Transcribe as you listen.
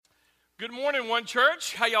Good morning, One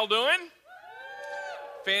Church. How y'all doing?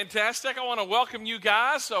 Fantastic. I want to welcome you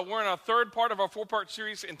guys. We're in our third part of our four-part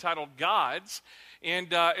series entitled Gods. And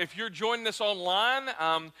if you're joining us online,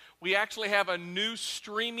 we actually have a new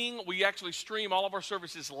streaming. We actually stream all of our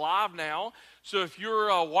services live now. So if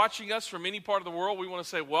you're watching us from any part of the world, we want to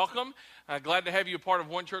say welcome. Glad to have you a part of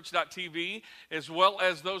onechurch.tv, as well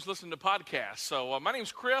as those listening to podcasts. So my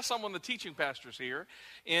name's Chris. I'm one of the teaching pastors here.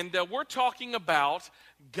 And we're talking about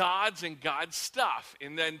gods and God stuff.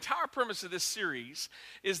 And the entire premise of this series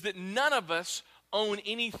is that none of us own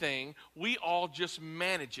anything. We all just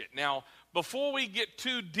manage it. Now, before we get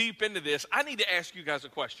too deep into this, I need to ask you guys a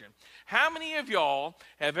question. How many of y'all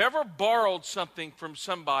have ever borrowed something from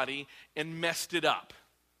somebody and messed it up?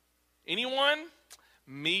 Anyone?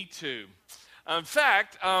 Me too. In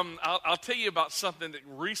fact, I'll tell you about something that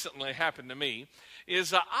recently happened to me.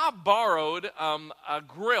 I borrowed a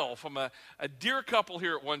grill from a dear couple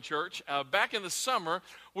here at One Church. Back in the summer,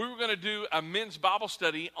 we were going to do a men's Bible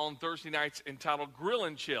study on Thursday nights entitled Grill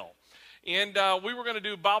and Chill. And we were going to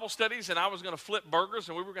do Bible studies, and I was going to flip burgers,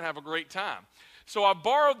 and we were going to have a great time. So I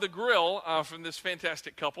borrowed the grill from this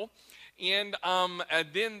fantastic couple. And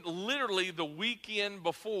then literally the weekend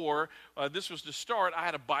before this was to start, I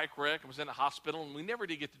had a bike wreck. I was in a hospital, and we never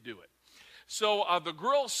did get to do it. So the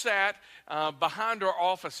grill sat behind our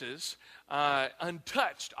offices,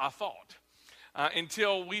 untouched, I thought,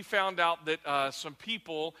 until we found out that some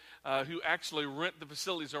people who actually rent the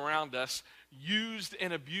facilities around us used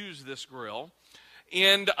and abused this grill.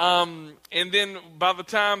 And then by the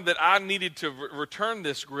time that I needed to return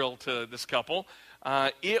this grill to this couple,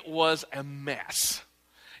 it was a mess.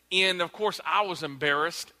 And, of course, I was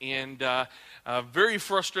embarrassed and very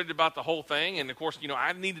frustrated about the whole thing. And, of course,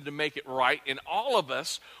 I needed to make it right. And all of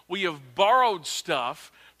us, we have borrowed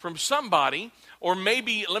stuff from somebody. Or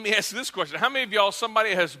maybe, let me ask you this question. How many of y'all, somebody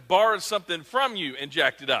has borrowed something from you and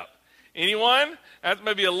jacked it up? Anyone? That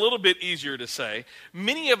may be a little bit easier to say.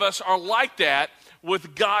 Many of us are like that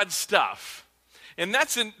with God's stuff. And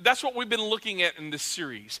that's what we've been looking at in this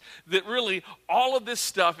series, that really all of this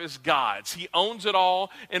stuff is God's. He owns it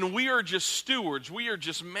all, and we are just stewards. We are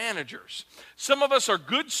just managers. Some of us are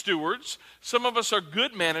good stewards. Some of us are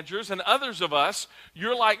good managers, and others of us,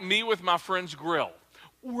 you're like me with my friend's grill.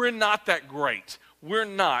 We're not that great. We're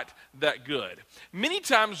not that good. Many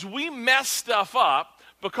times we mess stuff up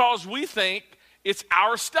because we think it's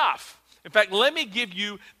our stuff. In fact, let me give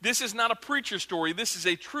you, this is not a preacher story. This is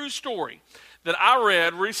a true story that I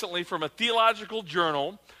read recently from a theological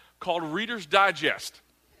journal called Reader's Digest.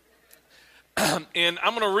 And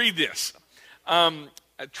I'm going to read this. A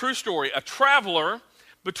true story. A traveler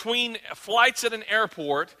between flights at an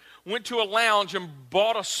airport went to a lounge and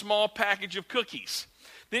bought a small package of cookies.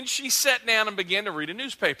 Then she sat down and began to read a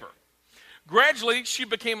newspaper. Gradually, she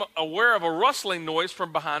became aware of a rustling noise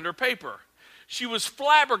from behind her paper. She was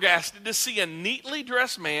flabbergasted to see a neatly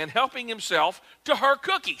dressed man helping himself to her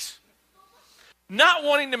cookies. Not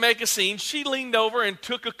wanting to make a scene, she leaned over and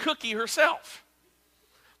took a cookie herself,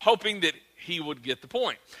 hoping that he would get the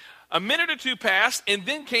point. A minute or two passed, and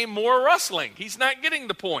then came more rustling. He's not getting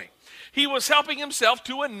the point. He was helping himself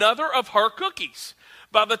to another of her cookies.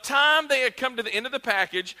 By the time they had come to the end of the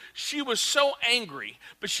package, she was so angry,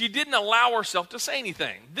 but she didn't allow herself to say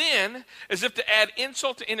anything. Then, as if to add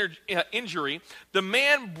insult to injury, the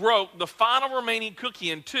man broke the final remaining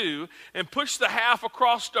cookie in two and pushed the half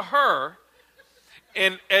across to her,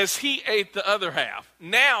 and as he ate the other half.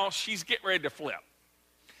 Now she's getting ready to flip.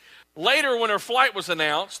 Later, when her flight was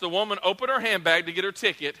announced, the woman opened her handbag to get her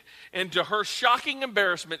ticket, and to her shocking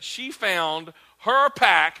embarrassment, she found her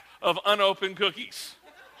pack of unopened cookies.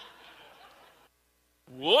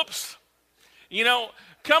 Whoops.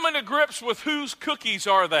 Coming to grips with whose cookies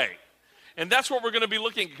are they? And that's what we're going to be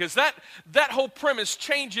looking at, because that whole premise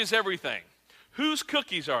changes everything. Whose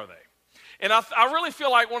cookies are they? And I really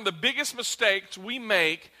feel like one of the biggest mistakes we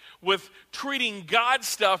make with treating God's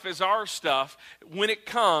stuff as our stuff when it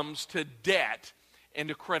comes to debt and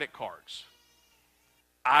to credit cards.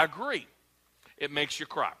 I agree. It makes you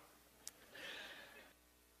cry.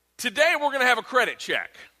 Today we're going to have a credit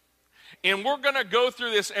check. And we're going to go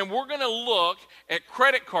through this, and we're going to look at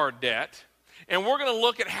credit card debt, and we're going to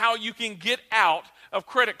look at how you can get out of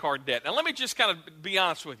credit card debt. Now, let me just kind of be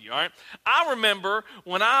honest with you, all right? I remember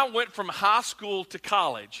when I went from high school to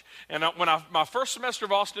college, and my first semester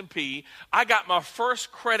of Austin Peay, I got my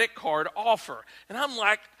first credit card offer. And I'm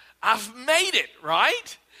like, I've made it,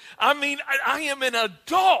 right? I mean, I am an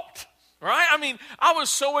adult. Right? I mean, I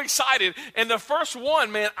was so excited. And the first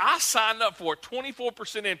one, man, I signed up for it,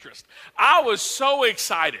 24% interest. I was so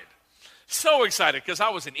excited because I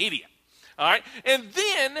was an idiot. All right, and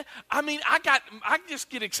then I used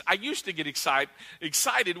to get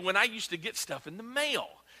excited when I used to get stuff in the mail.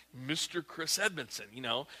 Mr. Chris Edmondson,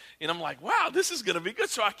 and I'm like, wow, this is going to be good.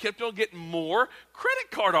 So I kept on getting more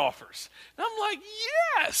credit card offers. And I'm like,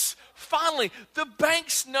 yes, finally, the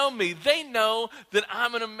banks know me. They know that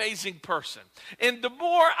I'm an amazing person. And the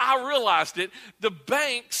more I realized it, the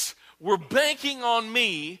banks were banking on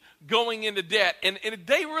me going into debt. And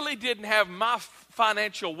they really didn't have my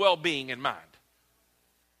financial well-being in mind.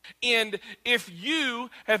 And if you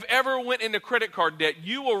have ever went into credit card debt,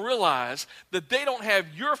 you will realize that they don't have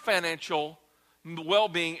your financial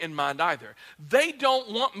well-being in mind either. They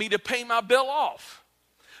don't want me to pay my bill off.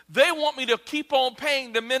 They want me to keep on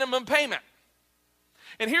paying the minimum payment.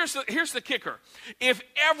 And here's the kicker. If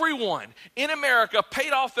everyone in America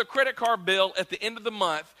paid off their credit card bill at the end of the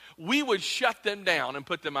month, we would shut them down and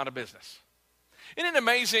put them out of business. Isn't it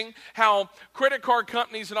amazing how credit card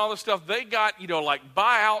companies and all this stuff, they got, like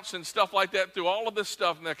buyouts and stuff like that through all of this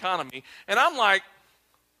stuff in the economy. And I'm like,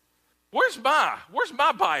 where's my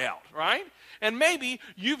buyout, right? And maybe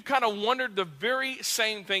you've kind of wondered the very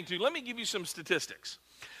same thing too. Let me give you some statistics.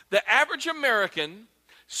 The average American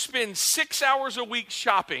spends 6 hours a week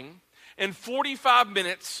shopping and 45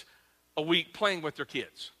 minutes a week playing with their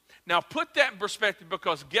kids. Now put that in perspective,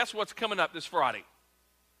 because guess what's coming up this Friday?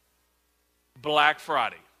 Black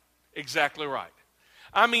Friday. Exactly right.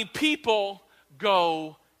 I mean, people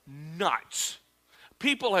go nuts.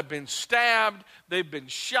 People have been stabbed. They've been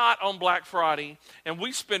shot on Black Friday. And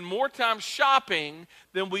we spend more time shopping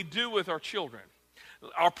than we do with our children.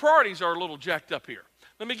 Our priorities are a little jacked up here.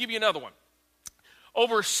 Let me give you another one.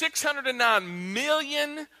 Over 609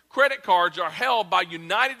 million credit cards are held by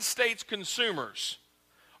United States consumers.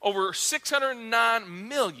 Over 609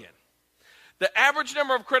 million. The average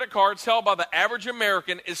number of credit cards held by the average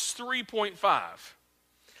American is 3.5.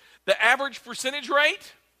 The average percentage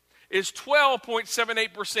rate is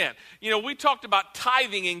 12.78%. We talked about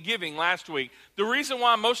tithing and giving last week. The reason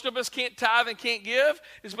why most of us can't tithe and can't give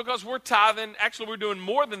is because we're tithing, actually we're doing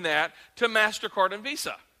more than that, to MasterCard and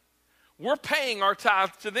Visa. We're paying our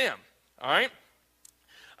tithe to them, all right?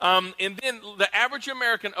 And then the average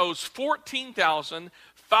American owes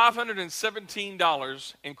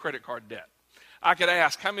 $14,517 in credit card debt. I could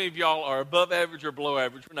ask, how many of y'all are above average or below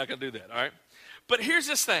average? We're not going to do that, all right? But here's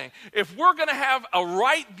this thing. If we're going to have a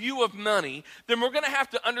right view of money, then we're going to have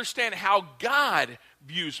to understand how God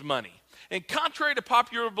views money. And contrary to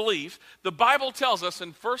popular belief, the Bible tells us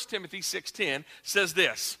in 1 Timothy 6:10 says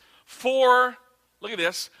this, look at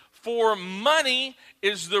this, for money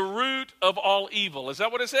is the root of all evil. Is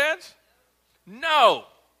that what it says? No.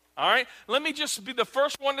 All right? Let me just be the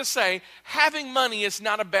first one to say, having money is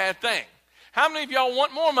not a bad thing. How many of y'all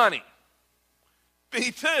want more money?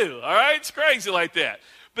 Me too, all right? It's crazy like that.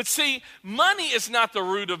 But see, money is not the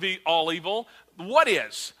root of all evil. What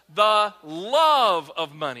is? The love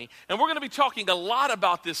of money. And we're going to be talking a lot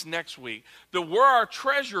about this next week. That where our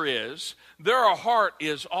treasure is, there our heart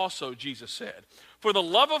is also, Jesus said. For the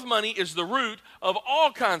love of money is the root of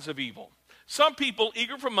all kinds of evil. Some people,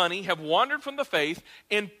 eager for money, have wandered from the faith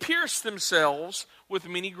and pierced themselves with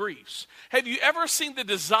many griefs. Have you ever seen the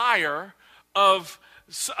desire of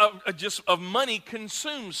money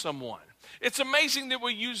consume someone? It's amazing that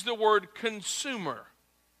we use the word consumer,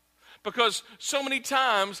 because so many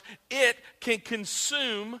times it can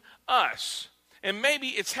consume us. And maybe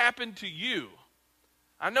it's happened to you.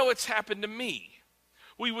 I know it's happened to me.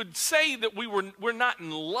 We would say that we're not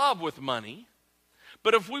in love with money,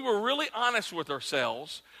 but if we were really honest with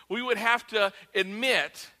ourselves, we would have to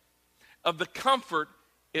admit of the comfort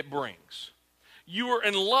it brings. You were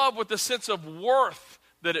in love with the sense of worth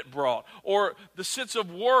that it brought, or the sense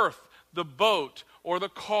of worth the boat or the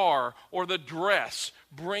car or the dress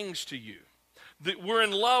brings to you. That we're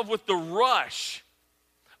in love with the rush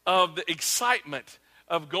of the excitement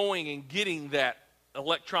of going and getting that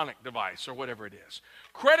electronic device or whatever it is.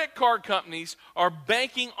 Credit card companies are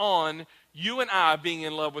banking on you and I being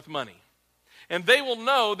in love with money. And they will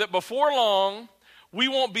know that before long, we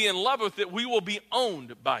won't be in love with it, we will be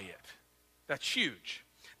owned by it. That's huge.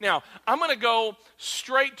 Now, I'm going to go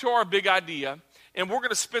straight to our big idea, and we're going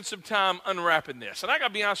to spend some time unwrapping this. And I got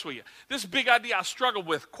to be honest with you, this big idea I struggled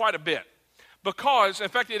with quite a bit, because, in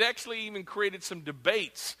fact, it actually even created some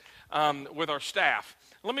debates with our staff.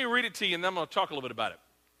 Let me read it to you, and then I'm going to talk a little bit about it.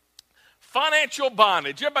 Financial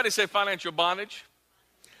bondage. Everybody say financial bondage.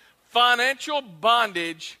 Financial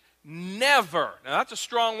bondage never, now that's a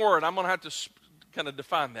strong word, I'm going to have to kind of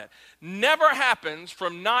define that, never happens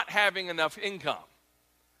from not having enough income,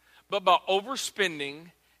 but by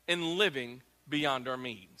overspending and living beyond our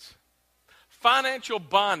means. Financial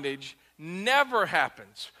bondage never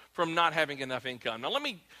happens from not having enough income. Now, let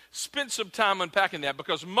me spend some time unpacking that,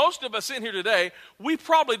 because most of us in here today, we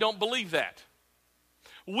probably don't believe that.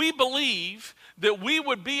 We believe that we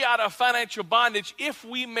would be out of financial bondage if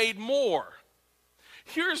we made more.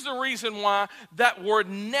 Here's the reason why that word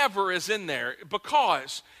never is in there,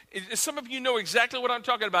 because some of you know exactly what I'm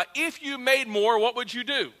talking about. If you made more, what would you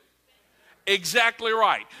do? Exactly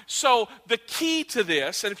right. So the key to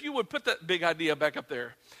this, and if you would put that big idea back up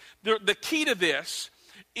there, the key to this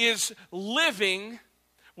is living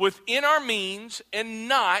within our means and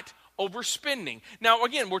not overspending. Now,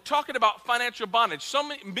 again, we're talking about financial bondage.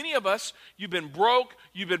 Many of us, you've been broke,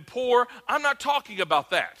 you've been poor. I'm not talking about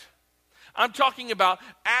that. I'm talking about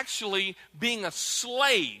actually being a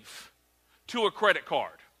slave to a credit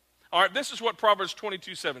card. All right, this is what Proverbs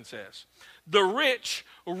 22:7 says. The rich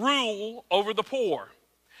rule over the poor,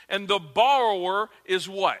 and the borrower is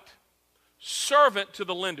what? Servant to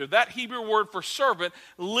the lender. That Hebrew word for servant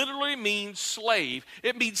literally means slave.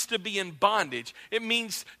 It means to be in bondage. It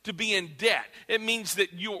means to be in debt. It means that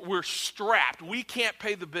we're strapped. We can't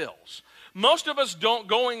pay the bills. Most of us don't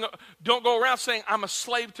go around saying, I'm a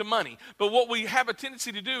slave to money. But what we have a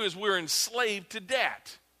tendency to do is we're enslaved to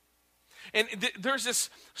debt. And there's this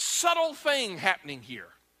subtle thing happening here,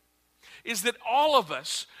 is that all of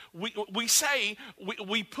us, we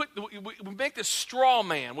make this straw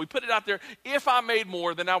man. We put it out there, if I made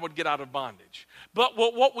more, then I would get out of bondage. But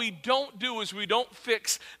what we don't do is we don't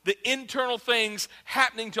fix the internal things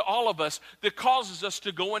happening to all of us that causes us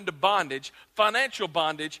to go into bondage, financial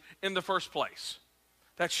bondage, in the first place.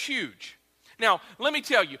 That's huge. Now, let me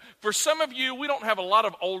tell you, for some of you, we don't have a lot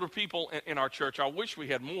of older people in our church. I wish we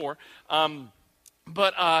had more.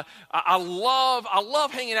 But I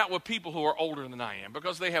love hanging out with people who are older than I am,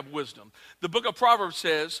 because they have wisdom. The book of Proverbs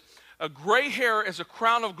says, a gray hair is a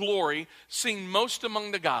crown of glory, seen most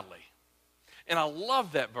among the godly. And I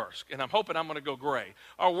love that verse, and I'm hoping I'm going to go gray.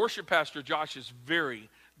 Our worship pastor, Josh, is very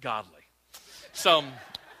godly. So,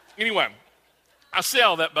 anyway, I say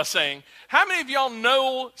all that by saying, how many of y'all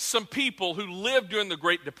know some people who lived during the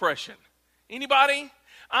Great Depression? Anybody?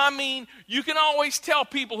 I mean, you can always tell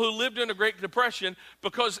people who lived during the Great Depression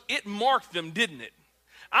because it marked them, didn't it?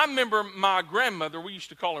 I remember my grandmother, we used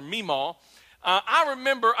to call her Meemaw.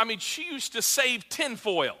 She used to save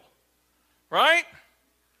tinfoil, right?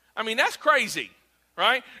 I mean, that's crazy,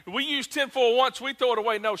 right? We use tinfoil once, we throw it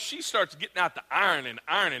away. No, she starts getting out the iron and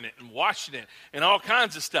ironing it and washing it and all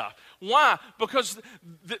kinds of stuff. Why? Because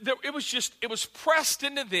it was pressed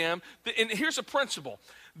into them. And here's a principle,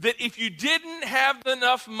 that if you didn't have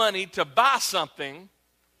enough money to buy something,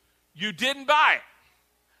 you didn't buy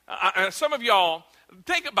it. Some of y'all,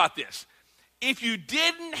 think about this. If you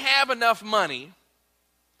didn't have enough money,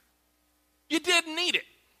 you didn't need it.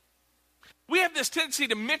 We have this tendency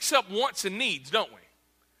to mix up wants and needs, don't we?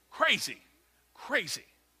 Crazy.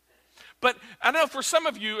 But I know for some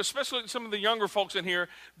of you, especially some of the younger folks in here,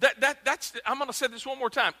 that's I'm going to say this one more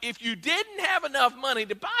time. If you didn't have enough money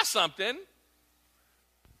to buy something,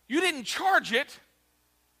 you didn't charge it,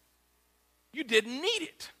 you didn't need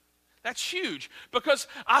it. That's huge. Because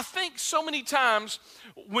I think so many times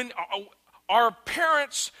when our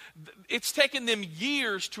parents, it's taken them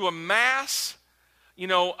years to amass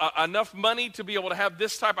enough money to be able to have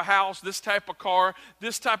this type of house, this type of car,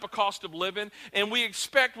 this type of cost of living. And we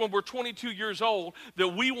expect when we're 22 years old that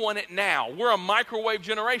we want it now. We're a microwave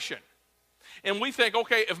generation. And we think,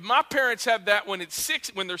 okay, if my parents have that when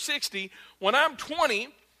they're 60, when I'm 20,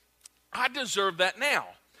 I deserve that now.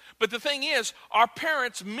 But the thing is, our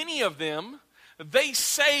parents, many of them, they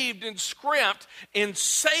saved and scrimped and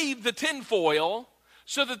saved the tinfoil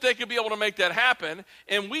so that they could be able to make that happen.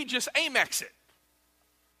 And we just Amex it.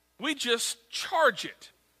 We just charge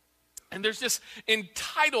it. And there's this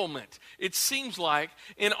entitlement, it seems like,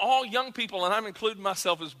 in all young people, and I'm including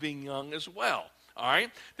myself as being young as well. All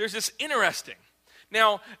right? There's this interesting.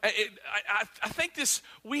 Now, I think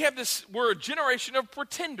we're a generation of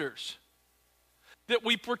pretenders. That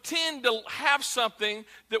we pretend to have something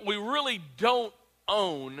that we really don't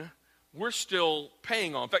own, we're still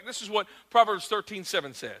paying on. In fact, this is what Proverbs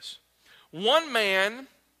 13:7 says. One man,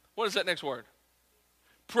 what is that next word?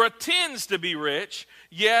 Pretends to be rich,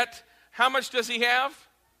 yet how much does he have?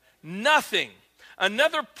 Nothing.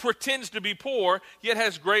 Another pretends to be poor, yet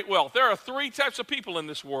has great wealth. There are three types of people in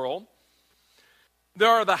this world. There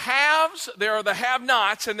are the haves, there are the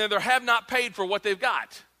have-nots, and then there have not paid for what they've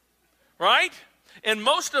got. Right? And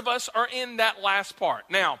most of us are in that last part.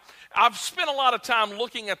 Now, I've spent a lot of time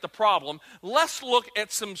looking at the problem. Let's look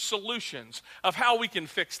at some solutions of how we can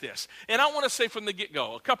fix this. And I want to say from the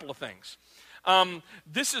get-go a couple of things. A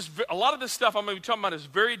lot of this stuff I'm going to be talking about is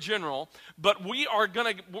very general, but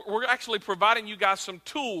we're actually providing you guys some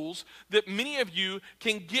tools that many of you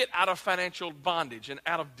can get out of financial bondage and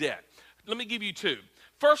out of debt. Let me give you two.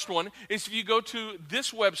 First one is if you go to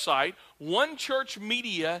this website,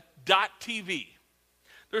 onechurchmedia.tv.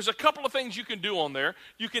 There's a couple of things you can do on there.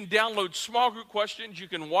 You can download small group questions. You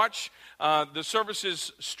can watch the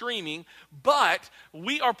services streaming. But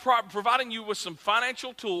we are providing you with some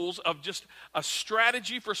financial tools of just a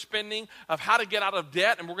strategy for spending, of how to get out of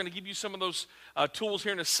debt. And we're going to give you some of those tools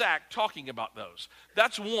here in a sec talking about those.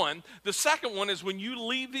 That's one. The second one is when you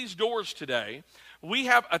leave these doors today, we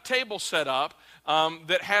have a table set up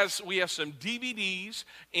we have some DVDs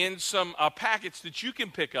and some packets that you can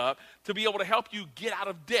pick up to be able to help you get out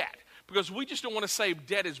of debt. Because we just don't want to say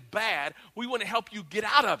debt is bad. We want to help you get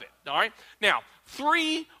out of it, all right? Now,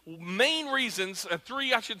 three main reasons,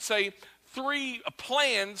 three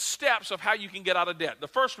planned steps of how you can get out of debt. The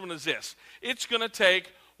first one is this. It's going to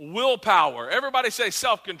take willpower. Everybody say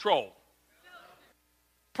self-control.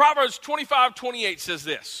 Proverbs 25:28 says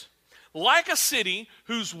this. Like a city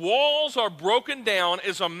whose walls are broken down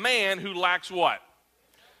is a man who lacks what?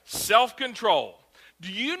 Self-control.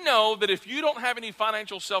 Do you know that if you don't have any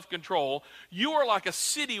financial self-control, you are like a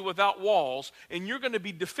city without walls, and you're going to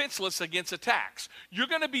be defenseless against attacks? You're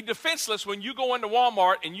going to be defenseless when you go into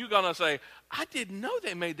Walmart and you're going to say, I didn't know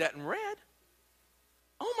they made that in red.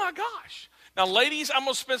 Oh my gosh. Now, ladies, I'm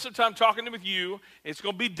going to spend some time talking with you. It's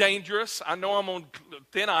going to be dangerous. I know I'm on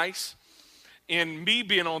thin ice. And me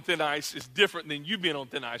being on thin ice is different than you being on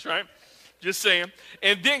thin ice, right? Just saying.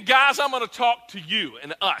 And then, guys, I'm going to talk to you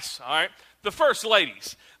and us, all right? The first,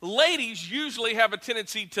 ladies. Ladies usually have a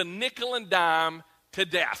tendency to nickel and dime to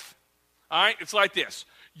death, all right? It's like this.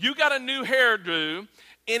 You got a new hairdo,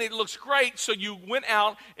 and it looks great, so you went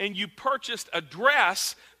out and you purchased a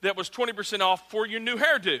dress that was 20% off for your new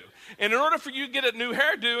hairdo. And in order for you to get a new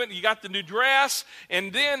hairdo, and you got the new dress,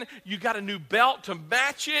 and then you got a new belt to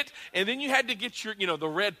match it, and then you had to get your, the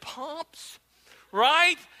red pumps,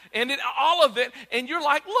 right? And then all of it, and you're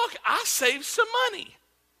like, look, I saved some money.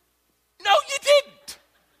 No, you didn't.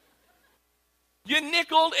 You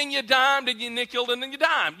nickeled and you dimed and you nickeled and then you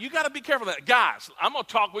dimed. You got to be careful of that. Guys, I'm going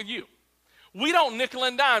to talk with you. We don't nickel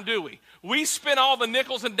and dime, do we? We spend all the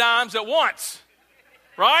nickels and dimes at once,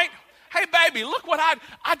 right? Hey, baby, look what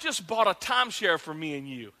I just bought a timeshare for me and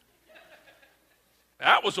you.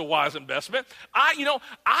 That was a wise investment.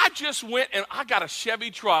 I just went and I got a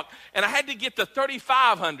Chevy truck, and I had to get the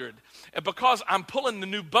 3500 because I'm pulling the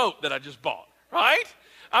new boat that I just bought, right?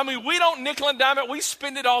 I mean, we don't nickel and dime it. We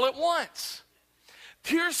spend it all at once.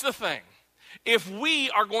 Here's the thing. If we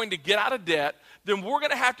are going to get out of debt, then we're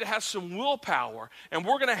going to have some willpower, and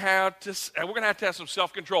we're going to have to have some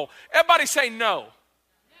self-control. Everybody say no. No.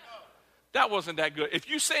 That wasn't that good. If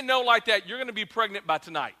you say no like that, you're going to be pregnant by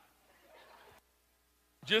tonight.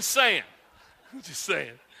 Just saying. Just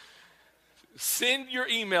saying. Send your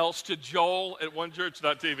emails to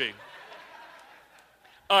joel@onechurch.tv.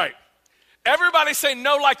 All right. Everybody say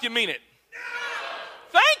no like you mean it. No.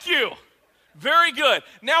 Thank you. Very good.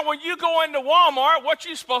 Now, when you go into Walmart, what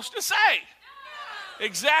you supposed to say? No.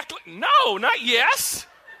 Exactly. No, not yes.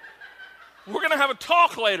 We're going to have a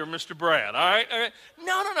talk later, Mr. Brad, all right?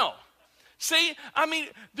 No. See,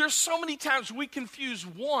 there's so many times we confuse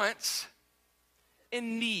wants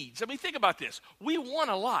and needs. Think about this. We want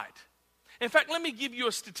a lot. In fact, let me give you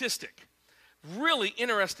a statistic. Really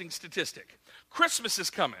interesting statistic. Christmas is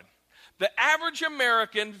coming. The average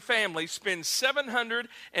American family spends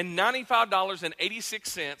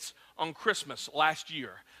 $795.86 on Christmas last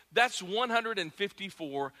year. That's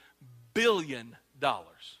 $154 billion.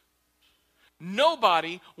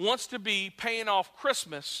 Nobody wants to be paying off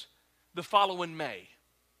Christmas the following May,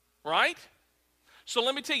 right? So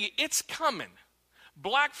let me tell you, it's coming.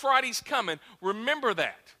 Black Friday's coming. Remember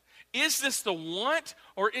that. Is this the want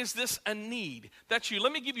or is this a need? That's you.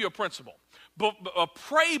 Let me give you a principle.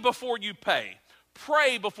 Pray before you pay.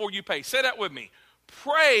 Pray before you pay. Say that with me.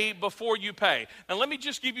 Pray before you pay. And let me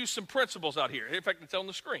just give you some principles out here. In fact, it's on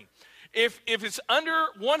the screen. If it's under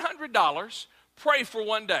 $100, pray for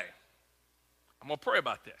one day. I'm going to pray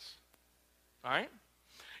about this. All right?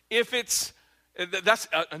 If that's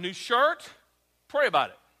a new shirt, pray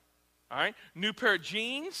about it. All right? New pair of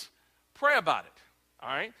jeans, pray about it. All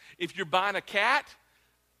right? If you're buying a cat,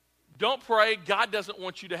 don't pray. God doesn't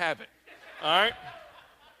want you to have it. All right?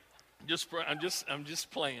 I'm just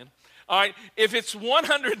playing. All right? If it's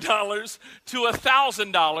 $100 to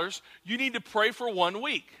 $1,000, you need to pray for 1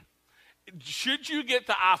 week. Should you get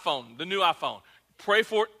the iPhone, the new iPhone, pray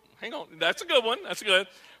for it. Hang on. That's a good one. That's good.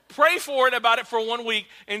 Pray for it about it for 1 week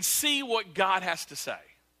and see what God has to say.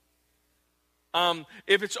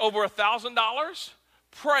 If it's over $1,000,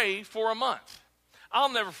 pray for a month.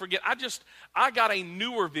 I'll never forget. I got a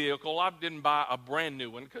newer vehicle. I didn't buy a brand new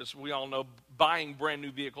one because we all know buying brand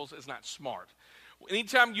new vehicles is not smart.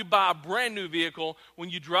 Anytime you buy a brand new vehicle, when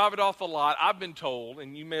you drive it off the lot, I've been told,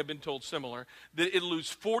 and you may have been told similar, that it'll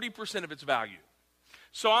lose 40% of its value.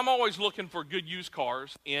 So I'm always looking for good used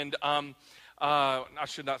cars, and I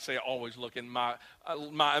should not say always looking. My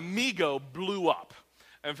Amigo blew up.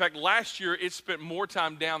 In fact, last year, it spent more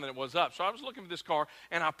time down than it was up. So I was looking for this car,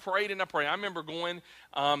 and I prayed and I prayed. I remember going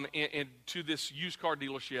to this used car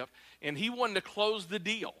dealership, and he wanted to close the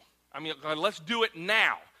deal. I mean, let's do it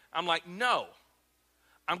now. I'm like, no,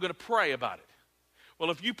 I'm going to pray about it.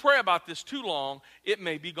 Well, if you pray about this too long, it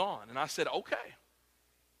may be gone. And I said, okay,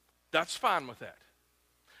 that's fine with that.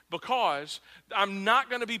 Because I'm not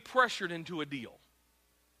going to be pressured into a deal.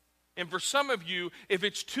 And for some of you, if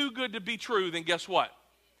it's too good to be true, then guess what?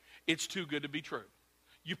 It's too good to be true.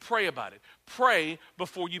 You pray about it. Pray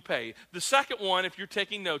before you pay. The second one, if you're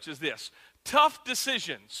taking notes, is this. Tough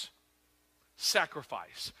decisions,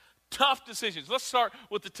 sacrifice. Tough decisions. Let's start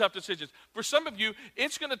with the tough decisions. For some of you,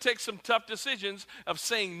 it's going to take some tough decisions of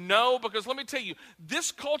saying no, because let me tell you,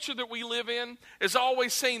 this culture that we live in is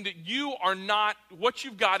always saying that you are not, what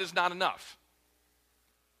you've got is not enough.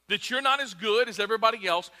 That you're not as good as everybody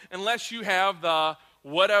else unless you have the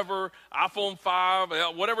whatever, iPhone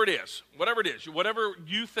 5, whatever it is, whatever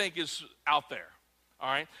you think is out there. All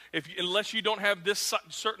right? Unless you don't have this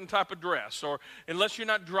certain type of dress, or unless you're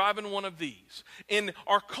not driving one of these. And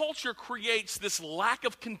our culture creates this lack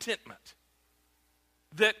of contentment.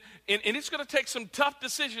 And it's going to take some tough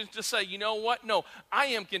decisions to say, you know what? No, I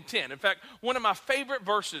am content. In fact, one of my favorite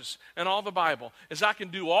verses in all the Bible is I can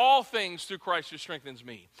do all things through Christ who strengthens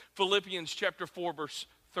me. Philippians chapter 4, verse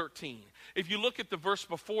 13. If you look at the verse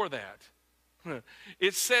before that,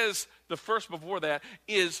 it says the verse before that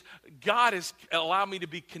is God has allowed me to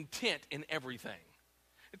be content in everything.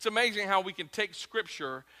 It's amazing how we can take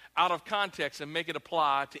Scripture out of context and make it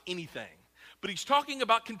apply to anything. But he's talking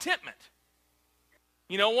about contentment.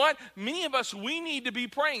 You know what? Many of us, we need to be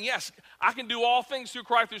praying. Yes, I can do all things through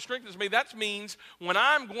Christ who strengthens me. That means when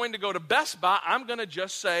I'm going to go to Best Buy, I'm going to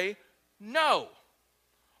just say no.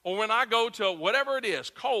 Or when I go to whatever it is,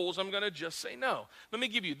 Kohl's, I'm going to just say no. Let me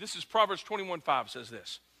give you, this is Proverbs 21:5 says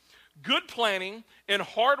this. Good planning and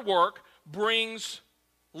hard work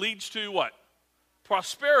leads to what?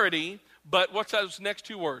 Prosperity, but what's those next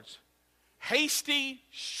two words? Hasty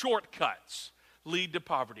shortcuts lead to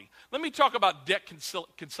poverty. Let me talk about debt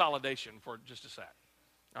consolidation for just a sec.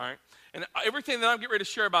 All right? And everything that I'm getting ready to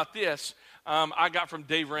share about this, I got from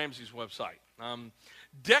Dave Ramsey's website.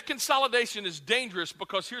 Debt consolidation is dangerous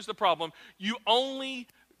because here's the problem. You only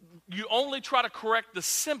try to correct the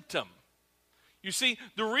symptom. You see,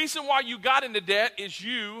 the reason why you got into debt is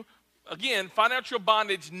again, financial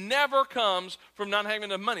bondage never comes from not having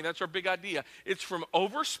enough money. That's our big idea. It's from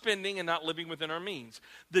overspending and not living within our means.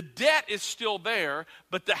 The debt is still there,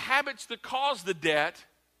 but the habits that cause the debt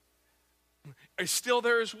are still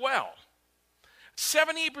there as well.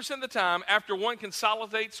 78% of the time, after one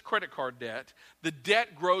consolidates credit card debt, the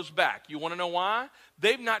debt grows back. You want to know why?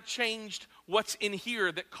 They've not changed what's in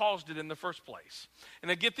here that caused it in the first place. And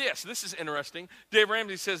now get this. This is interesting. Dave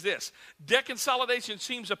Ramsey says this. Debt consolidation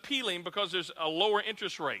seems appealing because there's a lower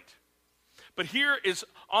interest rate. But here is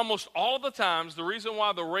almost all of the times, the reason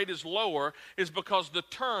why the rate is lower is because the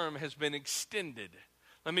term has been extended.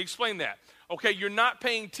 Let me explain that. Okay, you're not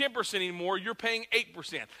paying 10% anymore, you're paying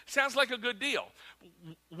 8%. Sounds like a good deal.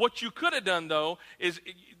 What you could have done, though, is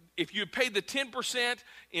if you paid the 10%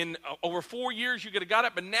 in over 4 years, you could have got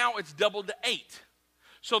it, but now it's doubled to 8%.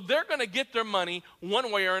 So they're going to get their money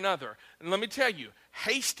one way or another. And let me tell you,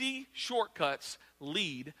 hasty shortcuts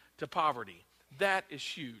lead to poverty. That is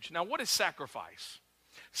huge. Now, what is sacrifice?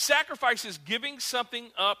 Sacrifice is giving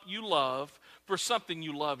something up you love for something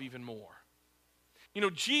you love even more. You know,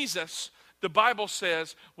 Jesus, the Bible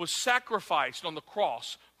says, was sacrificed on the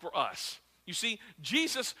cross for us. You see,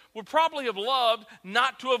 Jesus would probably have loved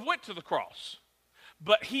not to have went to the cross,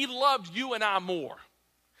 but he loved you and I more.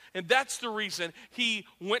 And that's the reason he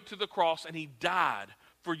went to the cross and he died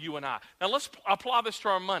for you and I. Now let's apply this to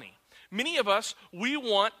our money. Many of us, we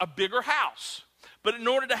want a bigger house. But in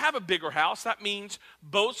order to have a bigger house, that means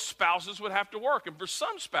both spouses would have to work. And for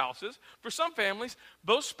some spouses, for some families,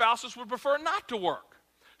 both spouses would prefer not to work.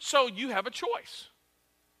 So you have a choice.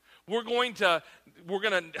 We're going to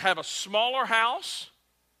have a smaller house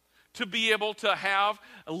to be able to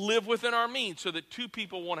live within our means so that two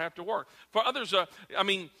people won't have to work. For others,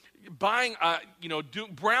 buying,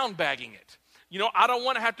 brown bagging it. I don't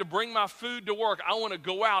want to have to bring my food to work. I want to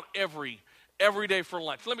go out every day for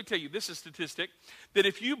lunch. Let me tell you, this is a statistic, that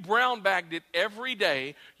if you brown bagged it every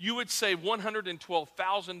day, you would save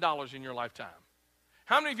 $112,000 in your lifetime.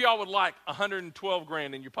 How many of y'all would like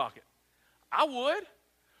 $112,000 in your pocket? I would.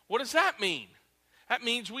 What does that mean? That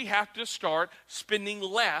means we have to start spending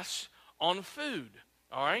less on food,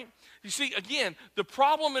 all right? You see, again, the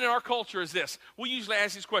problem in our culture is this. We usually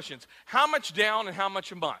ask these questions: how much down and how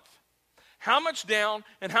much a month? How much down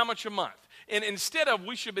and how much a month? And instead of,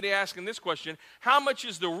 we should be asking this question: how much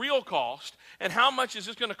is the real cost, and how much is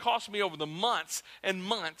this going to cost me over the months and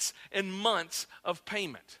months and months of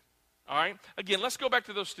payment? All right? Again, let's go back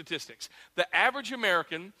to those statistics. The average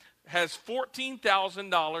American has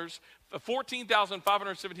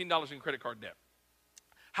 $14,517 in credit card debt.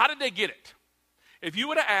 How did they get it? If you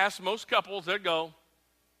would have asked most couples, they'd go,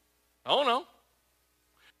 I don't know.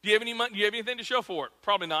 Do you have any money? Do you have anything to show for it?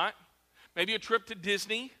 Probably not. Maybe a trip to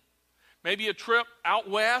Disney. Maybe a trip out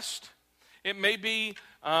west. It may be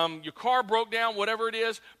your car broke down, whatever it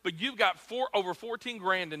is, but you've got over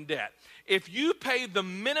 $14,000 in debt. If you pay the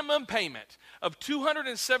minimum payment of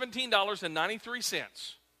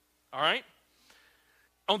 $217.93, all right,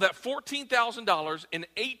 on that $14,000 and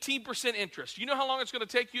 18% interest, you know how long it's going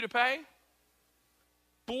to take you to pay?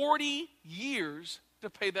 40 years to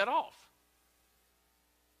pay that off.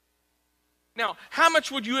 Now, how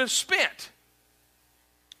much would you have spent?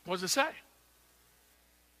 What does it say?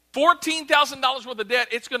 $14,000 worth of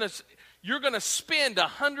debt. You're going to spend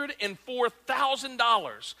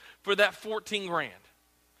 $104,000 for that $14,000.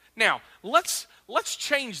 Now, let's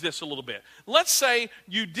change this a little bit. Let's say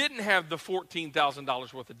you didn't have the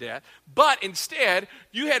 $14,000 worth of debt, but instead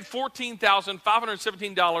you had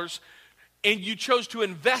 $14,517 and you chose to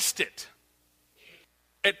invest it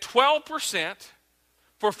at 12%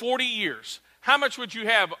 for 40 years. How much would you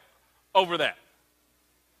have over that?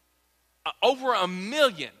 Over $1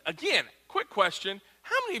 million. Again, quick question.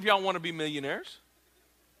 How many of y'all want to be millionaires?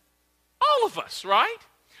 All of us, right?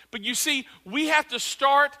 But you see, we have to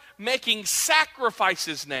start making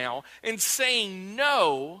sacrifices now and saying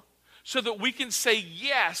no so that we can say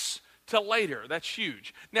yes to later. That's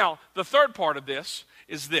huge. Now, the third part of this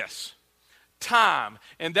is this: time,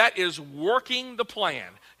 and that is working the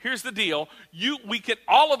plan. Here's the deal.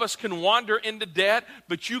 All of us can wander into debt,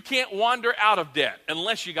 but you can't wander out of debt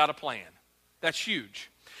unless you got a plan. That's huge.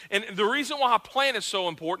 And the reason why a plan is so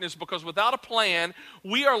important is because without a plan,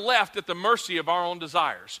 we are left at the mercy of our own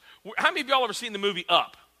desires. How many of y'all ever seen the movie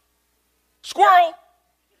Up? Squirrel!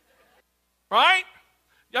 Right?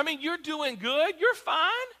 I mean, you're doing good. You're fine.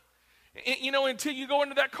 Until you go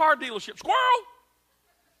into that car dealership. Squirrel!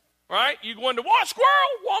 Right? You go into what? Squirrel!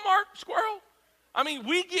 Walmart, squirrel. I mean,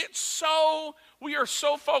 we are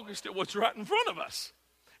so focused at what's right in front of us.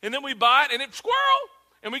 And then we buy it and it's squirrel,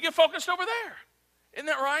 and we get focused over there. Isn't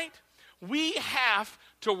that right? We have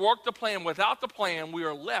to work the plan. Without the plan, we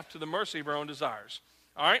are left to the mercy of our own desires.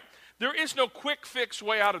 All right? There is no quick fix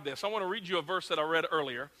way out of this. I want to read you a verse that I read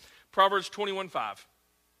earlier. Proverbs 21:5.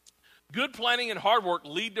 Good planning and hard work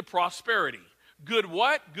lead to prosperity. Good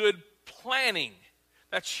what? Good planning.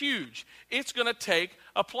 That's huge. It's going to take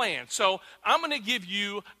a plan. So I'm going to give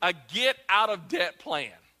you a get out of debt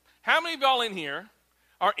plan. How many of y'all in here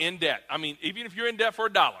are in debt? I mean, even if you're in debt for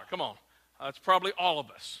 $1, come on. That's probably all of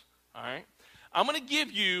us. All right? I'm going to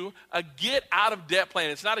give you a get out of debt plan.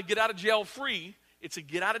 It's not a get out of jail free. It's a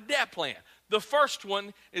get out of debt plan. The first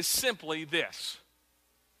one is simply this: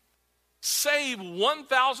 save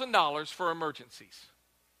 $1,000 for emergencies.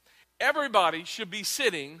 Everybody should be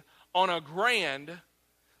sitting on $1,000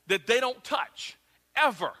 that they don't touch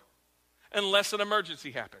ever unless an emergency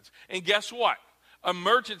happens. And guess what?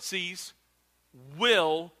 Emergencies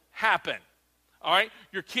will happen. All right?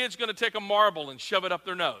 Your kid's going to take a marble and shove it up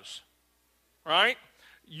their nose. Right?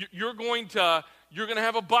 You're going to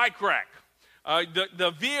have a bike wreck.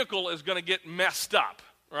 The vehicle is going to get messed up.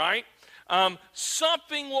 Right?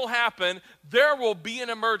 Something will happen. There will be an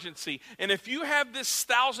emergency. And if you have this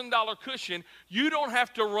 $1,000 cushion, you don't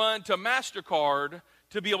have to run to MasterCard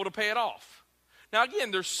to be able to pay it off. Now,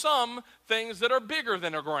 again, there's some things that are bigger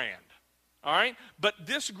than $1,000. All right? But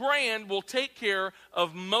this $1,000 will take care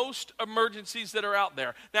of most emergencies that are out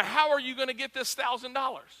there. Now, how are you going to get this $1,000?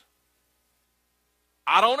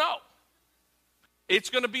 I don't know. It's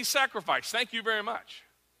going to be sacrifice. Thank you very much.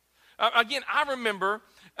 Again, I remember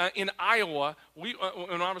in Iowa,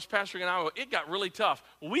 when I was pastoring in Iowa, it got really tough.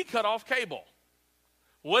 We cut off cable.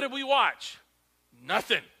 What did we watch?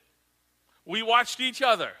 Nothing. We watched each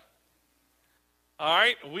other. All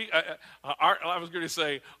right? I was going to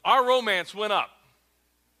say, our romance went up.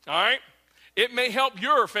 All right? It may help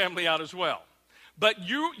your family out as well. But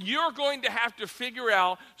you're going to have to figure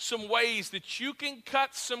out some ways that you can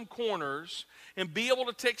cut some corners and be able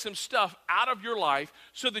to take some stuff out of your life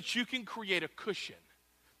so that you can create a cushion.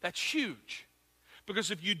 That's huge.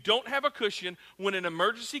 Because if you don't have a cushion, when an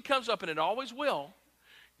emergency comes up, and it always will,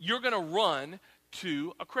 you're going to run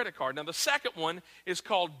to a credit card. Now, the second one is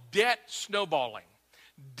called debt snowballing.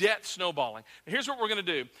 Debt snowballing. And here's what we're going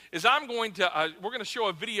to do, is we're going to show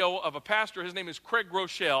a video of a pastor. His name is Craig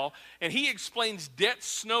Groeschel, and he explains debt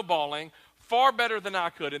snowballing far better than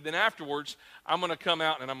I could. And then afterwards, I'm going to come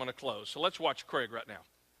out and I'm going to close. So let's watch Craig right now.